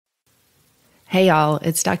Hey y'all,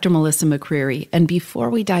 it's Dr. Melissa McCreary, and before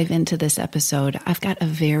we dive into this episode, I've got a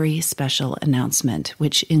very special announcement,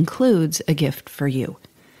 which includes a gift for you.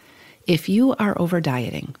 If you are over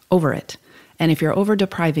dieting, over it, and if you're over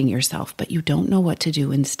depriving yourself, but you don't know what to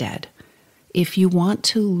do instead, if you want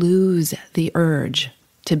to lose the urge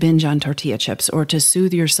to binge on tortilla chips or to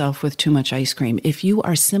soothe yourself with too much ice cream, if you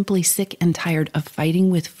are simply sick and tired of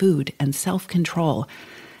fighting with food and self-control,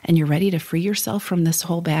 and you're ready to free yourself from this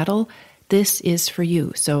whole battle, this is for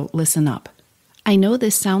you, so listen up. I know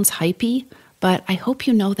this sounds hypey, but I hope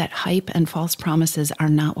you know that hype and false promises are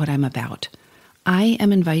not what I'm about. I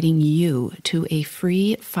am inviting you to a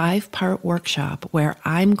free 5-part workshop where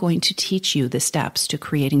I'm going to teach you the steps to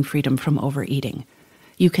creating freedom from overeating.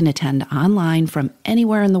 You can attend online from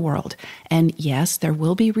anywhere in the world, and yes, there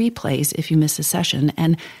will be replays if you miss a session,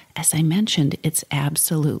 and as I mentioned, it's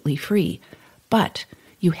absolutely free. But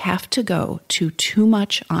you have to go to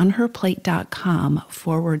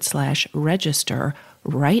toomuchonherplate.com/register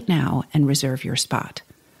right now and reserve your spot.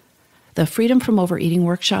 The Freedom from Overeating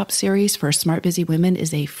Workshop series for Smart Busy Women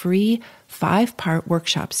is a free 5-part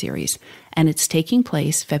workshop series, and it's taking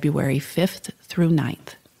place February 5th through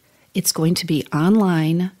 9th. It's going to be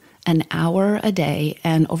online, an hour a day,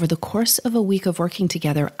 and over the course of a week of working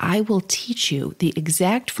together, I will teach you the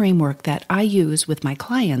exact framework that I use with my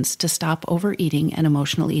clients to stop overeating and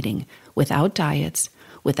emotional eating without diets,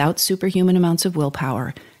 without superhuman amounts of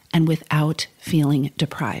willpower, and without feeling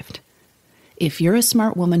deprived. If you're a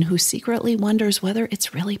smart woman who secretly wonders whether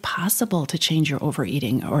it's really possible to change your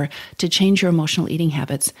overeating or to change your emotional eating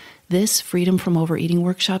habits, this Freedom from Overeating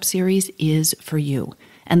Workshop series is for you.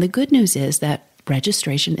 And the good news is that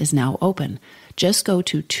registration is now open. Just go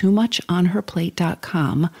to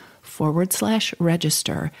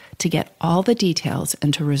toomuchonherplate.com/register to get all the details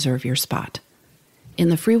and to reserve your spot. In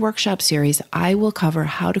the free workshop series, I will cover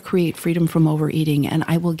how to create freedom from overeating, and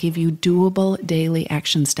I will give you doable daily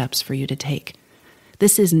action steps for you to take.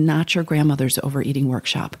 This is not your grandmother's overeating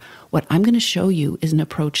workshop. What I'm going to show you is an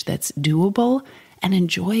approach that's doable and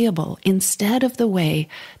enjoyable instead of the way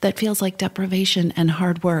that feels like deprivation and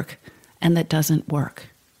hard work and that doesn't work.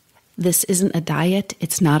 This isn't a diet.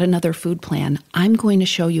 It's not another food plan. I'm going to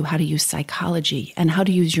show you how to use psychology and how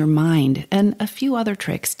to use your mind and a few other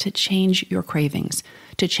tricks to change your cravings,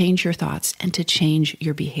 to change your thoughts, and to change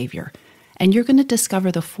your behavior. And you're going to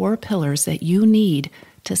discover the 4 pillars that you need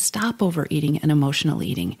to stop overeating and emotional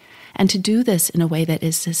eating, and to do this in a way that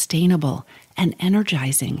is sustainable and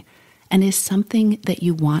energizing and is something that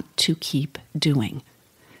you want to keep doing.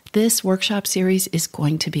 This workshop series is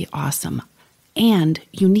going to be awesome, and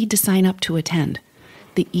you need to sign up to attend.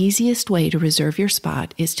 The easiest way to reserve your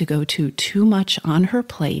spot is to go to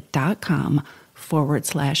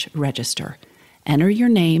toomuchonherplate.com/register. Enter your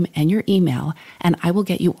name and your email, and I will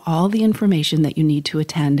get you all the information that you need to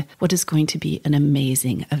attend what is going to be an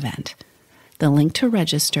amazing event. The link to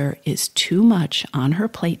register is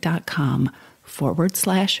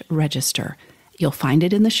toomuchonherplate.com/register. You'll find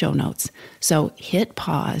it in the show notes. So hit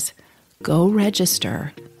pause, go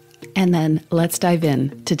register, and then let's dive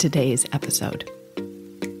in to today's episode.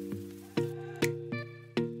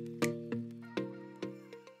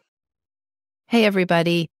 Hey,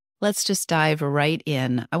 everybody. Let's just dive right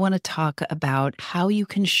in. I want to talk about how you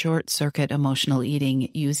can short-circuit emotional eating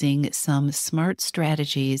using some smart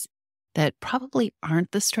strategies that probably aren't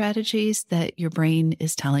the strategies that your brain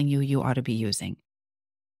is telling you you ought to be using.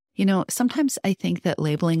 You know, sometimes I think that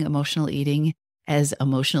labeling emotional eating as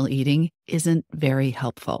emotional eating isn't very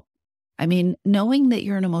helpful. I mean, knowing that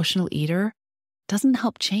you're an emotional eater doesn't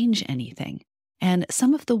help change anything. And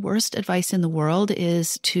some of the worst advice in the world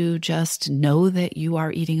is to just know that you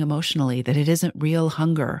are eating emotionally, that it isn't real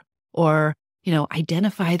hunger, or,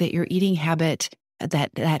 identify that your eating habit,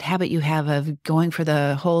 that habit you have of going for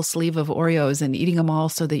the whole sleeve of Oreos and eating them all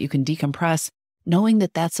so that you can decompress. Knowing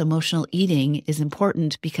that that's emotional eating is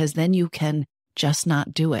important because then you can just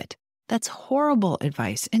not do it. That's horrible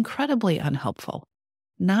advice, incredibly unhelpful.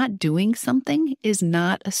 Not doing something is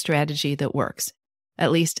not a strategy that works,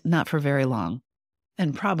 at least not for very long,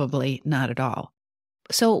 and probably not at all.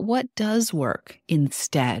 So what does work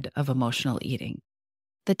instead of emotional eating?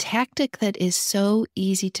 The tactic that is so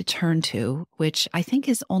easy to turn to, which I think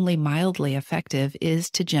is only mildly effective, is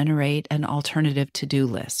to generate an alternative to-do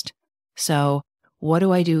list. So what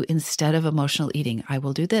do I do instead of emotional eating? I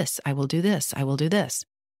will do this, I will do this, I will do this.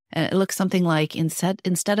 And it looks something like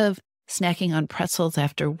instead of snacking on pretzels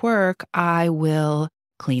after work, I will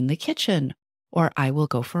clean the kitchen, or I will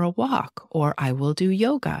go for a walk, or I will do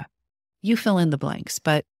yoga. You fill in the blanks,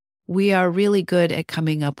 but we are really good at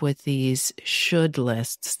coming up with these should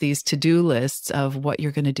lists, these to-do lists of what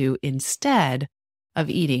you're going to do instead of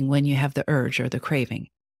eating when you have the urge or the craving.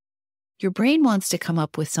 Your brain wants to come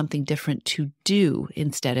up with something different to do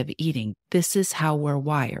instead of eating. This is how we're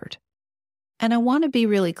wired. And I want to be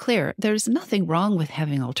really clear, there's nothing wrong with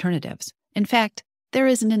having alternatives. In fact, there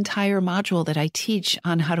is an entire module that I teach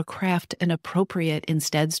on how to craft an appropriate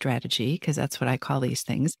instead strategy, because that's what I call these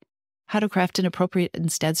things, how to craft an appropriate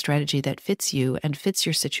instead strategy that fits you and fits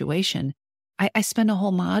your situation. I spend a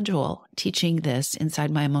whole module teaching this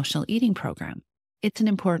inside my emotional eating program. It's an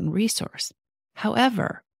important resource.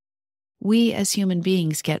 However, we as human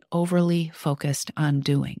beings get overly focused on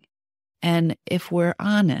doing. And if we're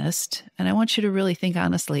honest, and I want you to really think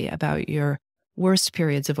honestly about your worst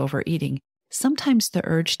periods of overeating, sometimes the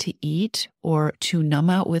urge to eat or to numb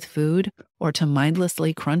out with food or to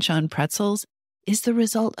mindlessly crunch on pretzels is the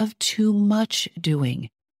result of too much doing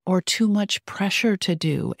or too much pressure to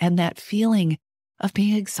do, and that feeling of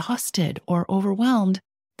being exhausted or overwhelmed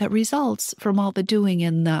that results from all the doing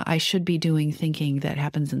and the I should be doing thinking that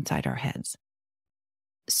happens inside our heads.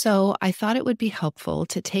 So I thought it would be helpful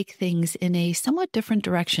to take things in a somewhat different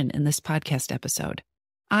direction in this podcast episode.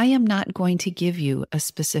 I am not going to give you a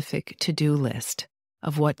specific to-do list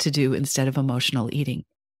of what to do instead of emotional eating.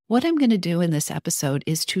 What I'm going to do in this episode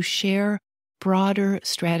is to share broader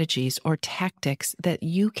strategies or tactics that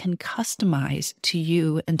you can customize to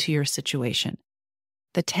you and to your situation.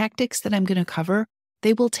 The tactics that I'm going to cover,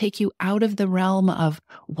 they will take you out of the realm of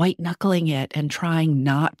white-knuckling it and trying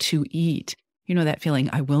not to eat. You know that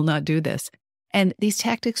feeling, I will not do this. And these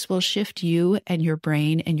tactics will shift you and your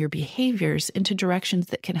brain and your behaviors into directions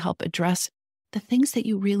that can help address the things that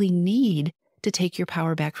you really need to take your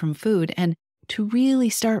power back from food and to really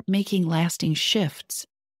start making lasting shifts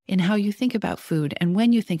in how you think about food and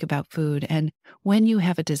when you think about food and when you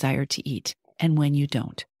have a desire to eat and when you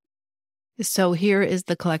don't. So here is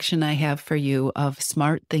the collection I have for you of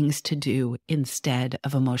smart things to do instead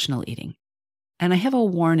of emotional eating. And I have a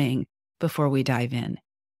warning before we dive in.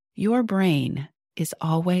 Your brain is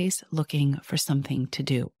always looking for something to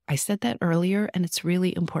do. I said that earlier, and it's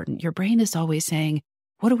really important. Your brain is always saying,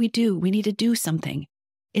 what do? We need to do something.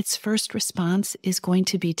 Its first response is going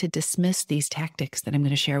to be to dismiss these tactics that I'm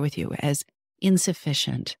going to share with you as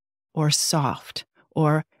insufficient or soft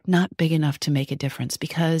or not big enough to make a difference,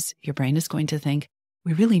 because your brain is going to think,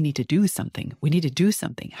 we really need to do something. We need to do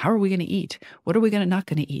something. How are we going to eat? What are we not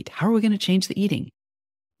going to eat? How are we going to change the eating?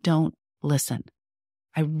 Don't listen.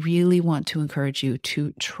 I really want to encourage you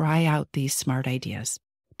to try out these smart ideas.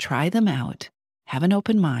 Try them out, have an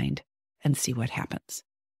open mind, and see what happens.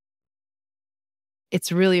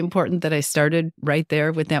 It's really important that I started right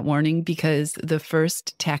there with that warning, because the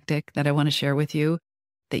first tactic that I want to share with you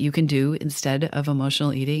that you can do instead of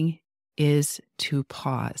emotional eating is to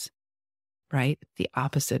pause, right? The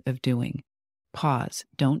opposite of doing. Pause.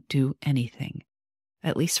 Don't do anything,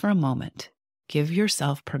 at least for a moment. Give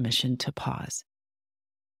yourself permission to pause.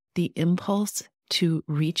 The impulse to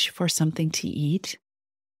reach for something to eat,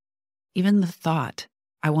 even the thought,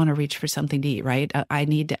 I want to reach for something to eat, right?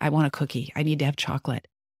 I want a cookie. I need to have chocolate.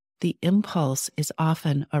 The impulse is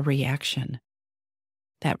often a reaction.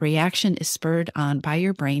 That reaction is spurred on by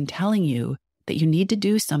your brain telling you that you need to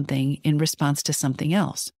do something in response to something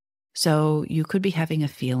else. So you could be having a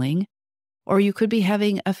feeling, or you could be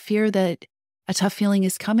having a fear that a tough feeling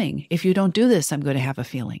is coming. If you don't do this, I'm going to have a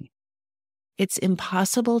feeling. It's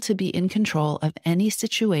impossible to be in control of any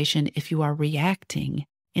situation if you are reacting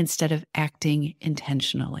instead of acting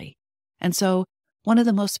intentionally. And so one of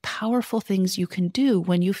the most powerful things you can do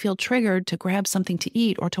when you feel triggered to grab something to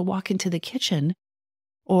eat or to walk into the kitchen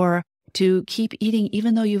or to keep eating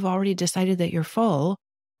even though you've already decided that you're full,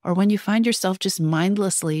 or when you find yourself just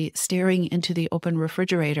mindlessly staring into the open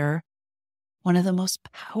refrigerator, one of the most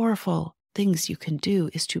powerful things you can do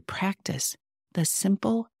is to practice the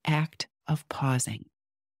simple act of pausing.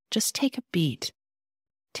 Just take a beat,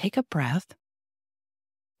 take a breath,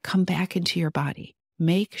 come back into your body.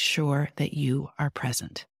 Make sure that you are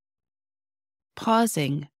present.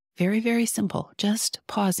 Pausing, very, very simple. Just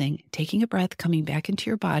pausing, taking a breath, coming back into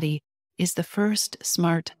your body is the first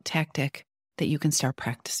smart tactic that you can start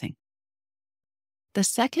practicing. The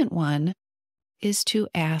second one is to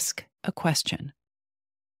ask a question.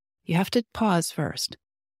 You have to pause first.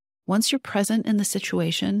 Once you're present in the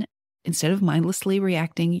situation, instead of mindlessly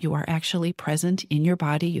reacting, you are actually present in your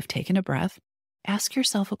body. You've taken a breath. Ask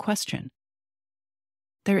yourself a question.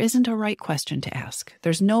 There isn't a right question to ask.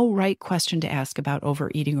 There's no right question to ask about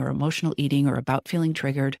overeating or emotional eating or about feeling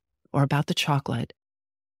triggered or about the chocolate.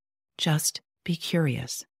 Just be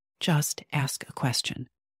curious. Just ask a question.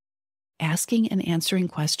 asking and answering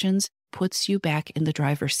questions puts you back in the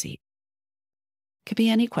driver's seat. Could be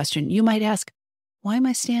any question. You might ask, why am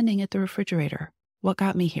I standing at the refrigerator? What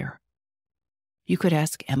got me here? You could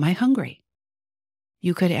ask, am I hungry?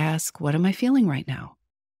 You could ask, what am I feeling right now?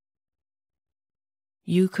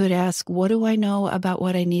 You could ask, what do I know about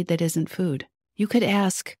what I need that isn't food? You could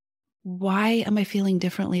ask, why am I feeling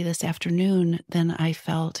differently this afternoon than I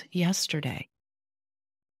felt yesterday?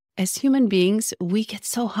 As human beings, we get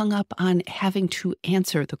so hung up on having to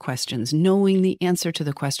answer the questions, knowing the answer to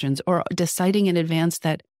the questions, or deciding in advance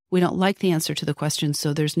that we don't like the answer to the questions,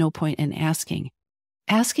 so there's no point in asking.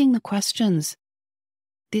 Asking the questions,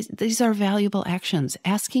 these are valuable actions.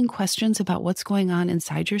 Asking questions about what's going on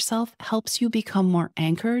inside yourself helps you become more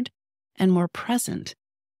anchored and more present.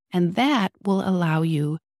 And that will allow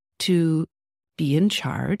you to be in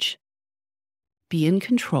charge, be in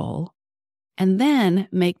control, and then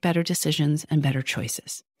make better decisions and better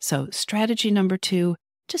choices. So strategy number 2,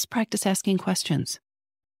 just practice asking questions.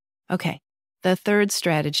 Okay, the third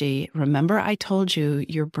strategy, remember I told you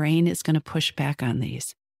your brain is going to push back on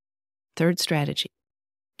these. Third strategy,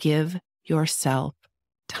 give yourself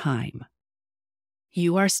time.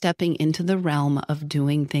 You are stepping into the realm of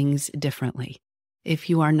doing things differently.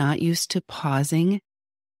 If you are not used to pausing,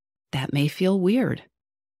 that may feel weird.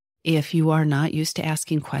 If you are not used to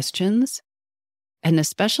asking questions, and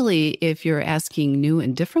especially if you're asking new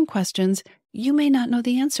and different questions, you may not know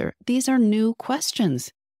the answer. These are new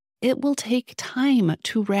questions. It will take time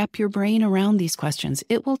to wrap your brain around these questions.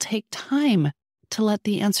 It will take time to let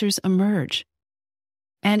the answers emerge.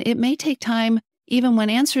 And it may take time, even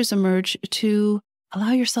when answers emerge, to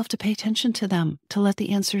allow yourself to pay attention to them, to let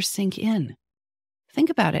the answers sink in.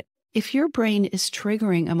 Think about it. If your brain is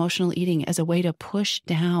triggering emotional eating as a way to push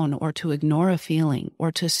down or to ignore a feeling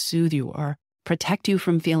or to soothe you or protect you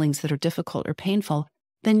from feelings that are difficult or painful,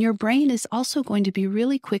 then your brain is also going to be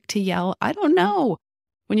really quick to yell, I don't know,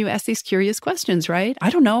 when you ask these curious questions, right? I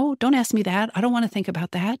don't know. Don't ask me that. I don't want to think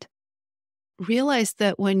about that. Realize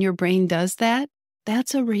that when your brain does that,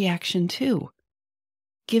 that's a reaction too.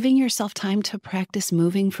 Giving yourself time to practice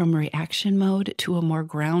moving from reaction mode to a more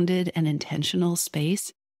grounded and intentional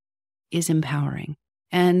space is empowering.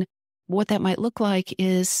 And what that might look like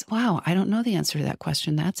is, wow, I don't know the answer to that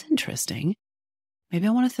question. That's interesting. Maybe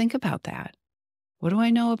I want to think about that. What do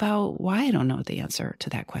I know about why I don't know the answer to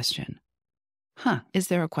that question? Is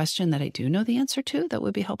there a question that I do know the answer to that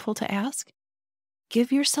would be helpful to ask?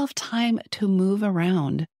 Give yourself time to move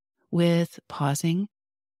around with pausing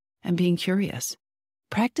and being curious.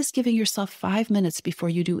 Practice giving yourself 5 minutes before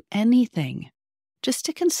you do anything, just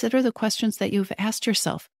to consider the questions that you've asked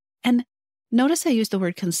yourself. And notice I use the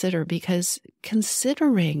word consider because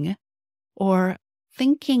considering or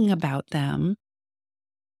thinking about them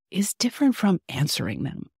is different from answering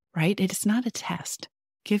them, right? It is not a test.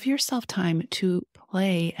 Give yourself time to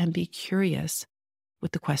play and be curious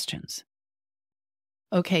with the questions.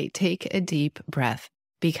 Okay, take a deep breath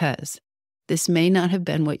because this may not have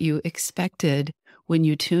been what you expected when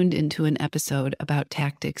you tuned into an episode about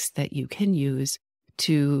tactics that you can use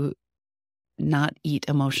to not eat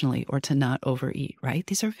emotionally or to not overeat, right?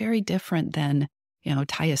 These are very different than,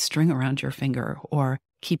 tie a string around your finger or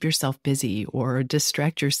keep yourself busy or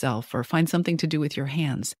distract yourself or find something to do with your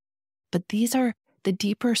hands. But these are the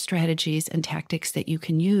deeper strategies and tactics that you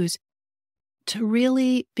can use to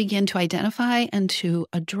really begin to identify and to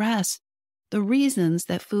address the reasons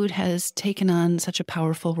that food has taken on such a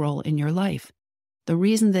powerful role in your life. The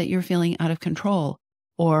reason that you're feeling out of control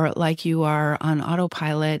or like you are on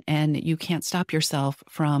autopilot and you can't stop yourself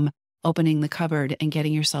from opening the cupboard and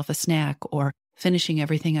getting yourself a snack or finishing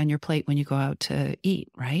everything on your plate when you go out to eat,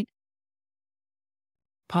 right?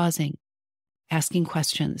 Pausing, asking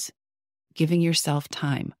questions, giving yourself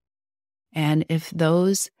time. And if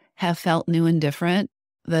those have felt new and different,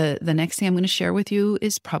 the next thing I'm going to share with you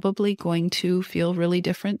is probably going to feel really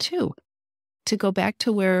different too. To go back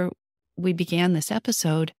to where we began this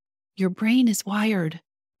episode, your brain is wired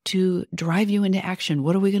to drive you into action.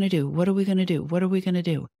 What are we going to do? What are we going to do? What are we going to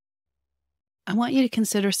do? I want you to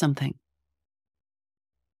consider something.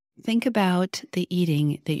 Think about the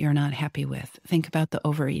eating that you're not happy with. Think about the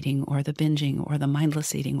overeating or the binging or the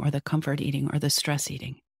mindless eating or the comfort eating or the stress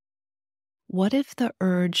eating. What if the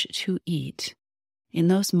urge to eat in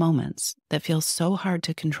those moments that feel so hard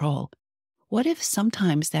to control, what if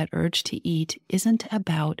sometimes that urge to eat isn't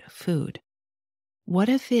about food? What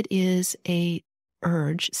if it is a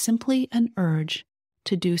urge, simply an urge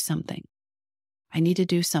to do something? I need to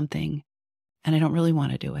do something and I don't really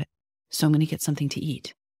want to do it, so I'm going to get something to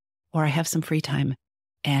eat. Or I have some free time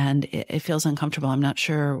and it feels uncomfortable. I'm not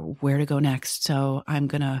sure where to go next, so I'm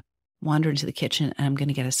going to wander into the kitchen and I'm going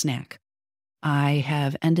to get a snack. I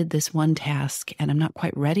have ended this one task and I'm not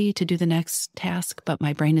quite ready to do the next task, but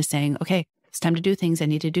my brain is saying, okay, it's time to do things. I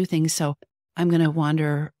need to do things. So I'm going to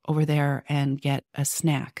wander over there and get a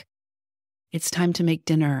snack. It's time to make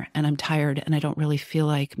dinner and I'm tired and I don't really feel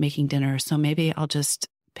like making dinner. So maybe I'll just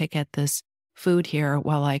pick at this food here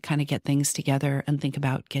while I kind of get things together and think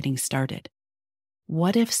about getting started.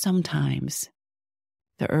 What if sometimes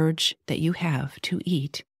the urge that you have to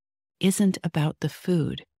eat isn't about the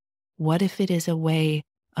food? What if it is a way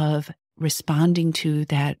of responding to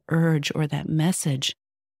that urge or that message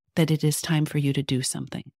that it is time for you to do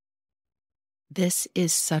something? This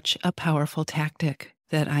is such a powerful tactic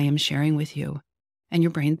that I am sharing with you, and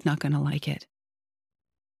your brain's not going to like it.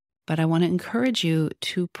 But I want to encourage you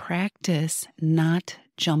to practice not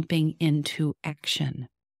jumping into action,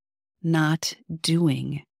 not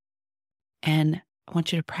doing. And I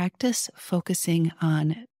want you to practice focusing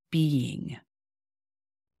on being.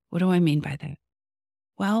 What do I mean by that?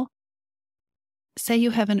 Well, say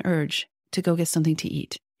you have an urge to go get something to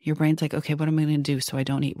eat. Your brain's like, okay, what am I going to do so I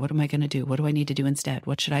don't eat? What am I going to do? What do I need to do instead?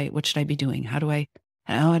 What should I be doing? I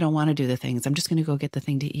don't want to do the things. I'm just going to go get the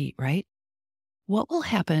thing to eat, right? What will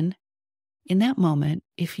happen in that moment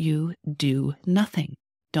if you do nothing?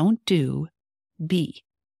 Don't do, be.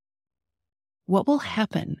 What will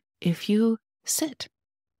happen if you sit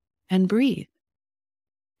and breathe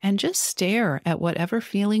and just stare at whatever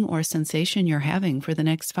feeling or sensation you're having for the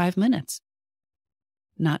next 5 minutes?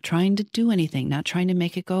 Not trying to do anything, not trying to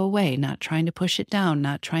make it go away, not trying to push it down,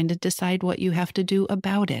 not trying to decide what you have to do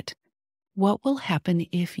about it. What will happen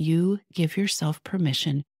if you give yourself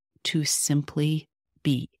permission to simply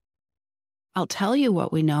be? I'll tell you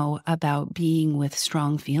what we know about being with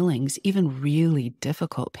strong feelings, even really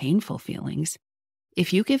difficult, painful feelings.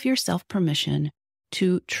 If you give yourself permission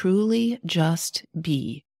to truly just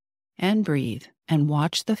be and breathe and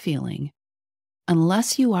watch the feeling,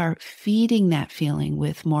 unless you are feeding that feeling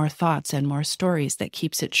with more thoughts and more stories that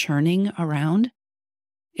keeps it churning around,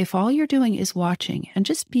 if all you're doing is watching and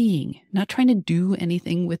just being, not trying to do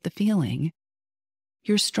anything with the feeling,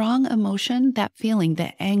 your strong emotion, that feeling,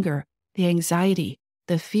 the anger, the anxiety,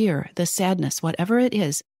 the fear, the sadness, whatever it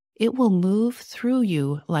is, it will move through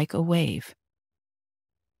you like a wave.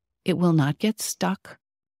 It will not get stuck.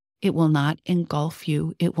 It will not engulf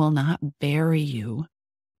you. It will not bury you.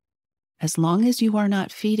 As long as you are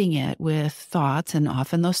not feeding it with thoughts, and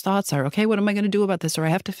often those thoughts are, okay, what am I going to do about this? Or I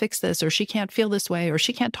have to fix this, or she can't feel this way, or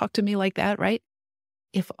she can't talk to me like that, right?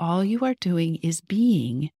 If all you are doing is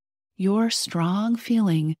being, your strong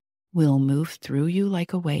feeling will move through you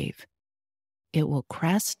like a wave. It will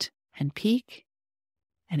crest and peak,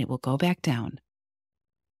 and it will go back down.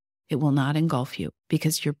 It will not engulf you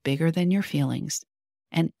because you're bigger than your feelings.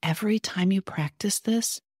 And every time you practice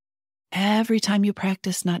this, every time you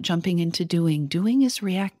practice not jumping into doing is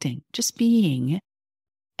reacting, just being.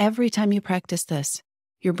 Every time you practice this,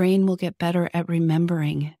 your brain will get better at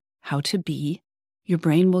remembering how to be. Your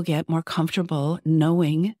brain will get more comfortable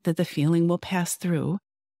knowing that the feeling will pass through.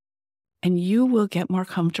 And you will get more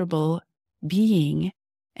comfortable being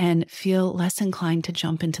and feel less inclined to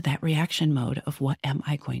jump into that reaction mode of what am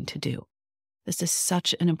I going to do? This is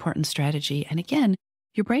such an important strategy. And again,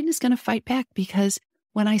 your brain is going to fight back because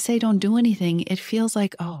when I say don't do anything, it feels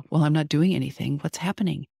like, oh, well, I'm not doing anything. What's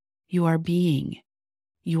happening? You are being.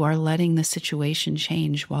 You are letting the situation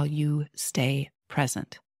change while you stay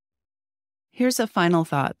present. Here's a final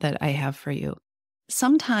thought that I have for you.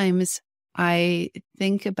 Sometimes I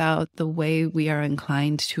think about the way we are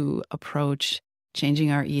inclined to approach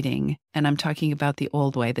changing our eating. And I'm talking about the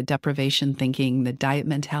old way, the deprivation thinking, the diet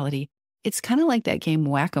mentality. It's kind of like that game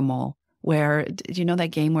Whack-A-Mole, where, do you know that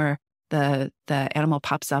game where the animal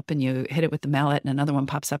pops up and you hit it with the mallet and another one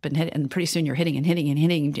pops up and hit it, and pretty soon you're hitting and hitting and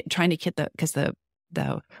hitting, trying to hit because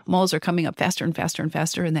the moles are coming up faster and faster and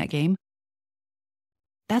faster in that game?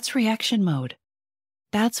 That's reaction mode.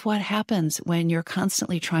 That's what happens when you're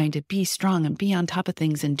constantly trying to be strong and be on top of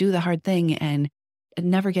things and do the hard thing and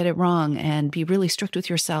never get it wrong and be really strict with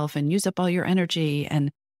yourself and use up all your energy.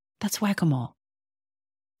 And that's whack-a-mole.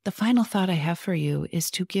 The final thought I have for you is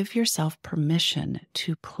to give yourself permission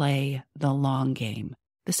to play the long game.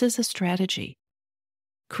 This is a strategy.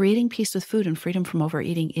 Creating peace with food and freedom from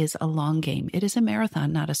overeating is a long game. It is a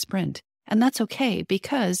marathon, not a sprint. And that's okay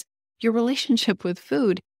because your relationship with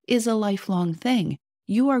food is a lifelong thing.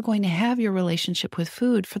 You are going to have your relationship with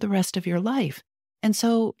food for the rest of your life. And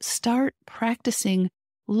so start practicing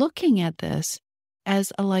looking at this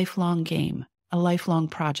as a lifelong game, a lifelong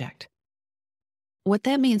project. What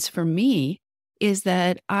that means for me is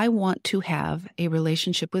that I want to have a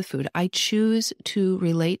relationship with food. I choose to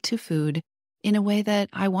relate to food in a way that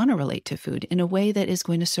I want to relate to food, in a way that is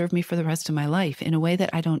going to serve me for the rest of my life, in a way that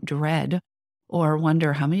I don't dread or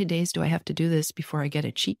wonder how many days do I have to do this before I get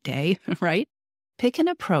a cheat day, right? Pick an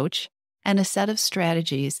approach and a set of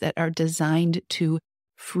strategies that are designed to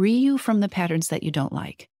free you from the patterns that you don't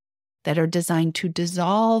like, that are designed to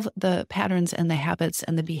dissolve the patterns and the habits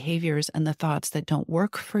and the behaviors and the thoughts that don't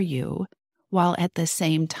work for you, while at the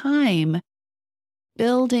same time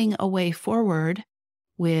building a way forward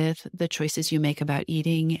with the choices you make about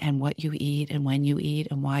eating and what you eat and when you eat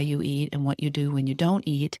and why you eat and what you do when you don't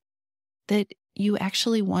eat, that you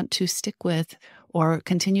actually want to stick with or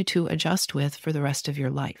continue to adjust with for the rest of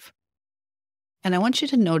your life. And I want you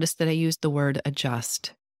to notice that I used the word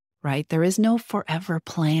adjust, right? There is no forever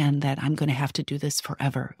plan that I'm going to have to do this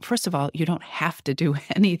forever. First of all, you don't have to do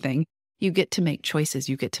anything. You get to make choices,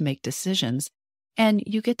 you get to make decisions, and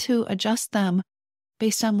you get to adjust them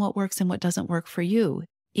based on what works and what doesn't work for you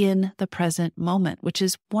in the present moment, which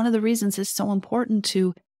is one of the reasons it's so important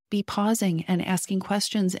to be pausing and asking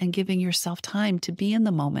questions and giving yourself time to be in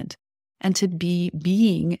the moment and to be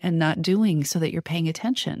being and not doing, so that you're paying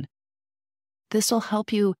attention. This will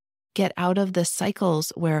help you get out of the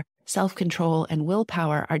cycles where self-control and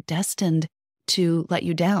willpower are destined to let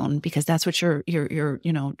you down, because that's what you're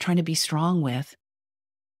trying to be strong with.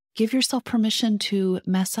 Give yourself permission to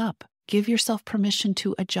mess up. Give yourself permission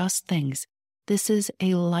to adjust things. This is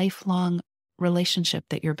a lifelong relationship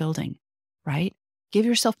that you're building, right? Give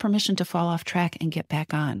yourself permission to fall off track and get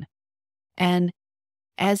back on. And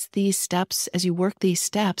as you work these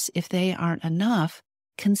steps, if they aren't enough,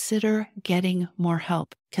 consider getting more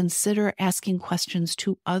help. Consider asking questions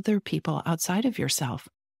to other people outside of yourself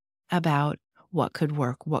about what could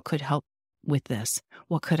work, what could help with this,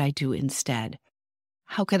 what could I do instead?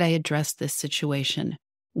 How could I address this situation?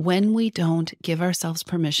 When we don't give ourselves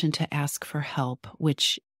permission to ask for help,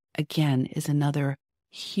 which again is another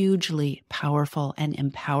hugely powerful and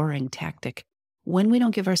empowering tactic, when we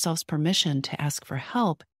don't give ourselves permission to ask for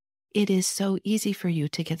help, it is so easy for you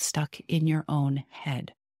to get stuck in your own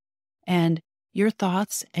head. And your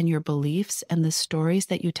thoughts and your beliefs and the stories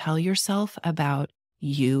that you tell yourself about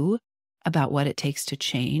you, about what it takes to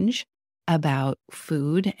change, about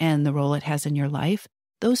food and the role it has in your life,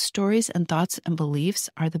 those stories and thoughts and beliefs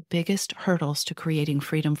are the biggest hurdles to creating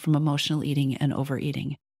freedom from emotional eating and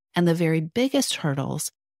overeating. And the very biggest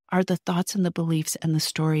hurdles are the thoughts and the beliefs and the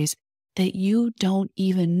stories that you don't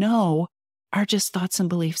even know are just thoughts and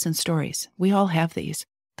beliefs and stories. We all have these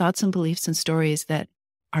thoughts and beliefs and stories that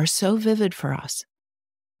are so vivid for us,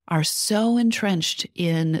 are so entrenched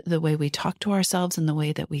in the way we talk to ourselves and the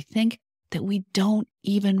way that we think, that we don't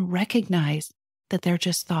even recognize that they're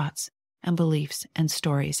just thoughts and beliefs and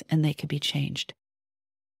stories, and they could be changed.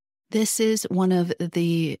 This is one of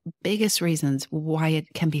the biggest reasons why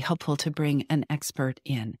it can be helpful to bring an expert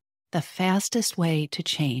in. The fastest way to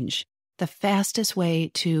change, the fastest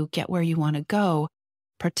way to get where you want to go,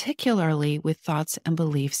 particularly with thoughts and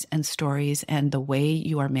beliefs and stories and the way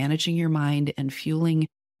you are managing your mind and fueling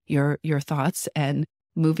your thoughts and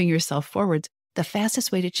moving yourself forwards, the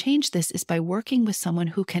fastest way to change this is by working with someone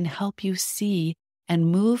who can help you see and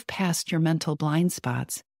move past your mental blind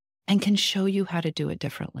spots and can show you how to do it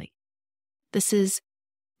differently. This is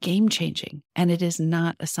game-changing, and it is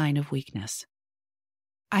not a sign of weakness.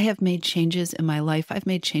 I have made changes in my life. I've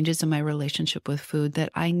made changes in my relationship with food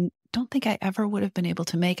that I don't think I ever would have been able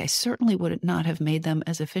to make. I certainly would not have made them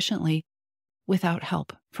as efficiently without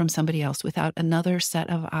help from somebody else, without another set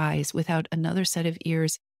of eyes, without another set of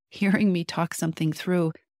ears hearing me talk something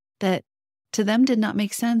through that to them did not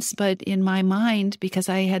make sense, but in my mind, because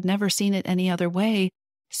I had never seen it any other way,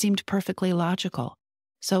 seemed perfectly logical.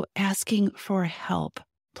 So asking for help,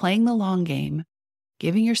 playing the long game,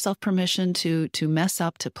 giving yourself permission to mess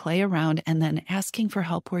up, to play around, and then asking for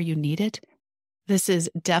help where you need it, this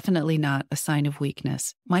is definitely not a sign of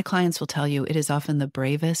weakness. My clients will tell you it is often the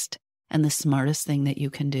bravest and the smartest thing that you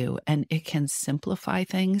can do, and it can simplify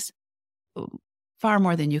things far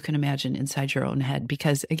more than you can imagine inside your own head,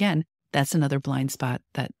 because again, that's another blind spot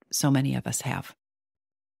that so many of us have.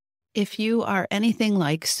 If you are anything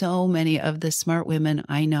like so many of the smart women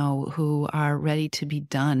I know who are ready to be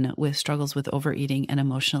done with struggles with overeating and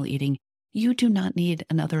emotional eating, you do not need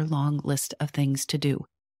another long list of things to do.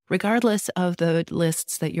 Regardless of the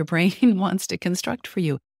lists that your brain wants to construct for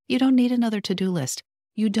you, you don't need another to-do list.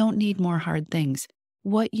 You don't need more hard things.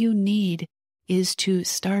 What you need is to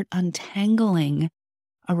start untangling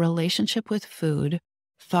a relationship with food,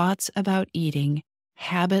 thoughts about eating,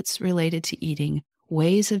 habits related to eating,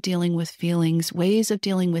 ways of dealing with feelings, ways of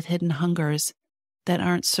dealing with hidden hungers that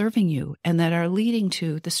aren't serving you and that are leading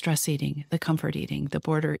to the stress eating, the comfort eating,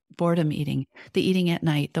 the boredom eating, the eating at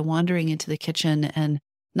night, the wandering into the kitchen and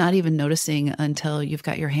not even noticing until you've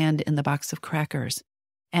got your hand in the box of crackers.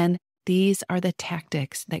 And these are the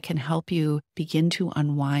tactics that can help you begin to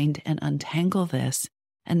unwind and untangle this.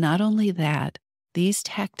 And not only that, these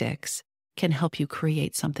tactics can help you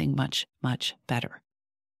create something much, much better.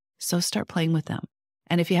 So start playing with them.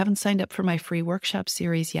 And if you haven't signed up for my free workshop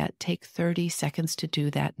series yet, take 30 seconds to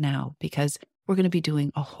do that now, because we're going to be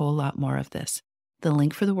doing a whole lot more of this. The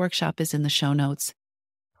link for the workshop is in the show notes.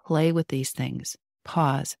 Play with these things.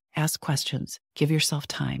 Pause, ask questions, give yourself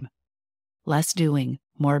time. Less doing,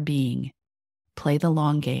 more being. Play the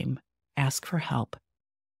long game. Ask for help.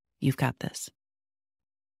 You've got this.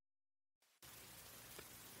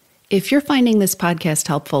 If you're finding this podcast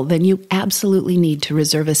helpful, then you absolutely need to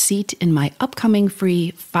reserve a seat in my upcoming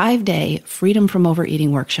free 5-day Freedom from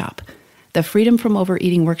Overeating workshop. The Freedom from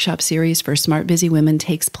Overeating workshop series for Smart Busy Women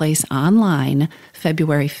takes place online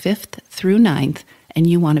February 5th through 9th, and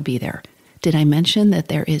you want to be there. Did I mention that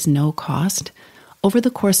there is no cost? Over the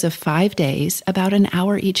course of 5 days, about an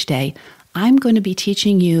hour each day, I'm going to be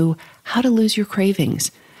teaching you how to lose your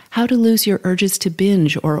cravings, how to lose your urges to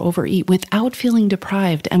binge or overeat without feeling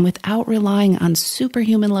deprived and without relying on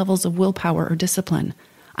superhuman levels of willpower or discipline.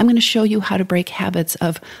 I'm going to show you how to break habits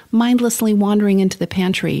of mindlessly wandering into the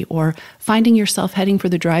pantry or finding yourself heading for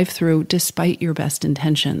the drive-thru despite your best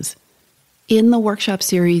intentions. In the workshop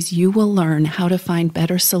series, you will learn how to find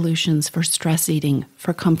better solutions for stress eating,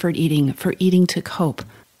 for comfort eating, for eating to cope,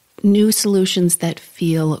 new solutions that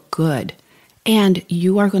feel good. And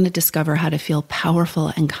you are going to discover how to feel powerful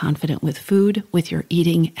and confident with food, with your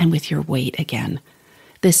eating, and with your weight again.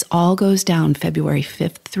 This all goes down February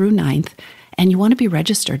 5th through 9th, and you want to be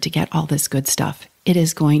registered to get all this good stuff. It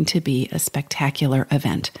is going to be a spectacular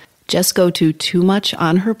event. Just go to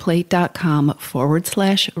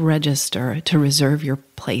toomuchonherplate.com/register to reserve your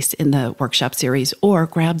place in the workshop series or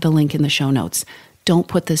grab the link in the show notes. Don't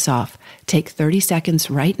put this off. Take 30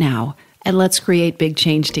 seconds right now and let's create big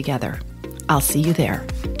change together. I'll see you there.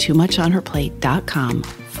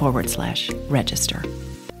 toomuchonherplate.com/register.